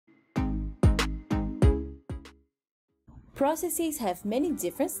Processes have many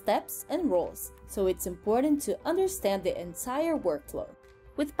different steps and roles, so it's important to understand the entire workflow.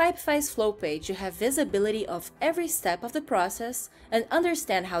 With Pipefy's flow page, you have visibility of every step of the process and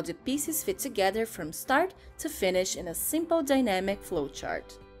understand how the pieces fit together from start to finish in a simple dynamic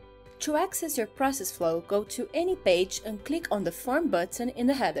flowchart. To access your process flow, go to any page and click on the Form button in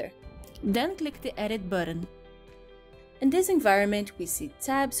the header. Then click the Edit button. In this environment, we see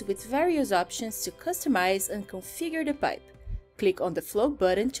tabs with various options to customize and configure the pipe. Click on the Flow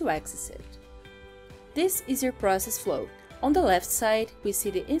button to access it. This is your process flow. On the left side, we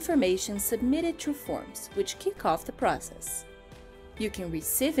see the information submitted through forms, which kick off the process. You can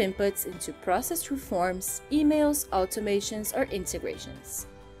receive inputs into process through forms, emails, automations, or integrations.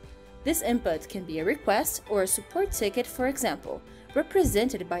 This input can be a request or a support ticket, for example,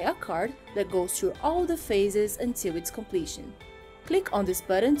 represented by a card that goes through all the phases until its completion. Click on this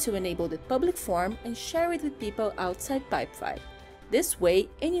button to enable the public form and share it with people outside Pipefy. This way,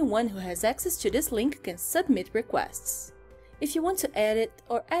 anyone who has access to this link can submit requests. If you want to edit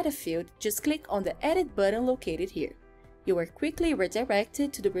or add a field, just click on the Edit button located here. You are quickly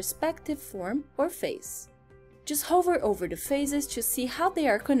redirected to the respective form or phase. Just hover over the phases to see how they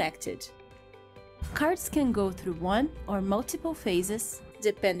are connected. Cards can go through one or multiple phases,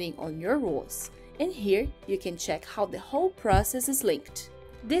 depending on your rules, and here you can check how the whole process is linked.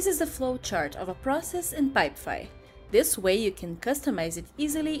 This is the flow chart of a process in Pipefy. This way you can customize it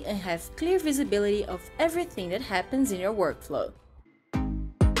easily and have clear visibility of everything that happens in your workflow.